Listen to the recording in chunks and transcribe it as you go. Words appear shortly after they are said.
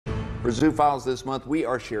For Zoo Files this month, we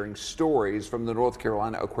are sharing stories from the North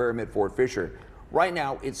Carolina Aquarium at Fort Fisher. Right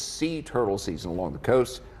now, it's sea turtle season along the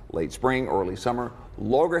coast. Late spring, early summer,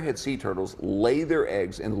 loggerhead sea turtles lay their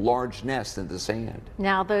eggs in large nests in the sand.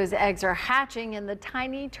 Now those eggs are hatching and the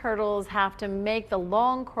tiny turtles have to make the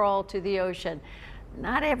long crawl to the ocean.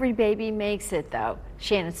 Not every baby makes it though.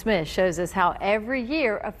 Shannon Smith shows us how every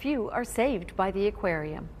year a few are saved by the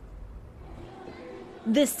aquarium.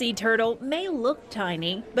 This sea turtle may look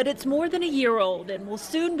tiny, but it's more than a year old and will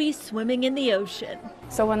soon be swimming in the ocean.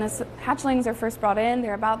 So when the hatchlings are first brought in,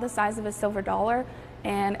 they're about the size of a silver dollar,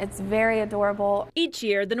 and it's very adorable. Each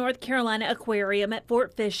year, the North Carolina Aquarium at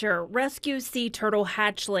Fort Fisher rescues sea turtle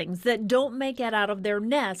hatchlings that don't make it out of their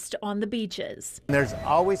nest on the beaches. There's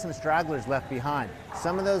always some stragglers left behind.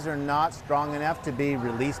 Some of those are not strong enough to be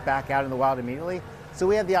released back out in the wild immediately. So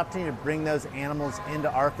we have the opportunity to bring those animals into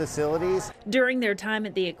our facilities. During their time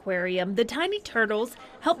at the aquarium, the tiny turtles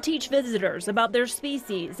help teach visitors about their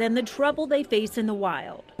species and the trouble they face in the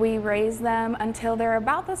wild. We raise them until they're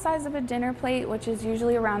about the size of a dinner plate, which is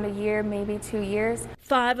usually around a year, maybe 2 years.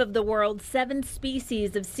 5 of the world's 7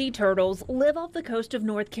 species of sea turtles live off the coast of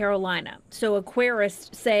North Carolina. So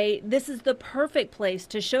aquarists say this is the perfect place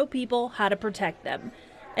to show people how to protect them.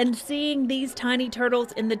 And seeing these tiny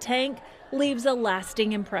turtles in the tank leaves a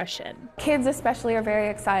lasting impression. Kids especially are very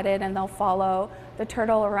excited and they'll follow the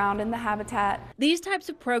turtle around in the habitat. These types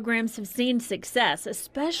of programs have seen success,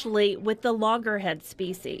 especially with the loggerhead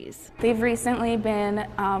species. They've recently been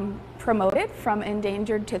promoted from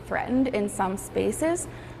endangered to threatened in some spaces.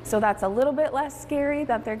 So that's a little bit less scary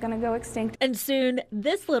that they're going to go extinct. And soon,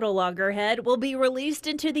 this little loggerhead will be released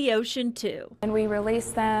into the ocean too. And we release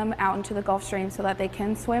them out into the Gulf Stream so that they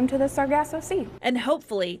can swim to the Sargasso Sea. And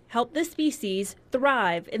hopefully help the species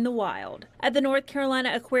thrive in the wild. At the North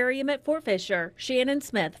Carolina Aquarium at Fort Fisher, Shannon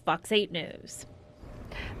Smith, Fox 8 News.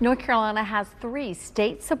 North Carolina has 3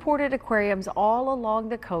 state-supported aquariums all along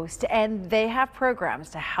the coast, and they have programs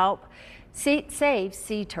to help save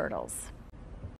sea turtles.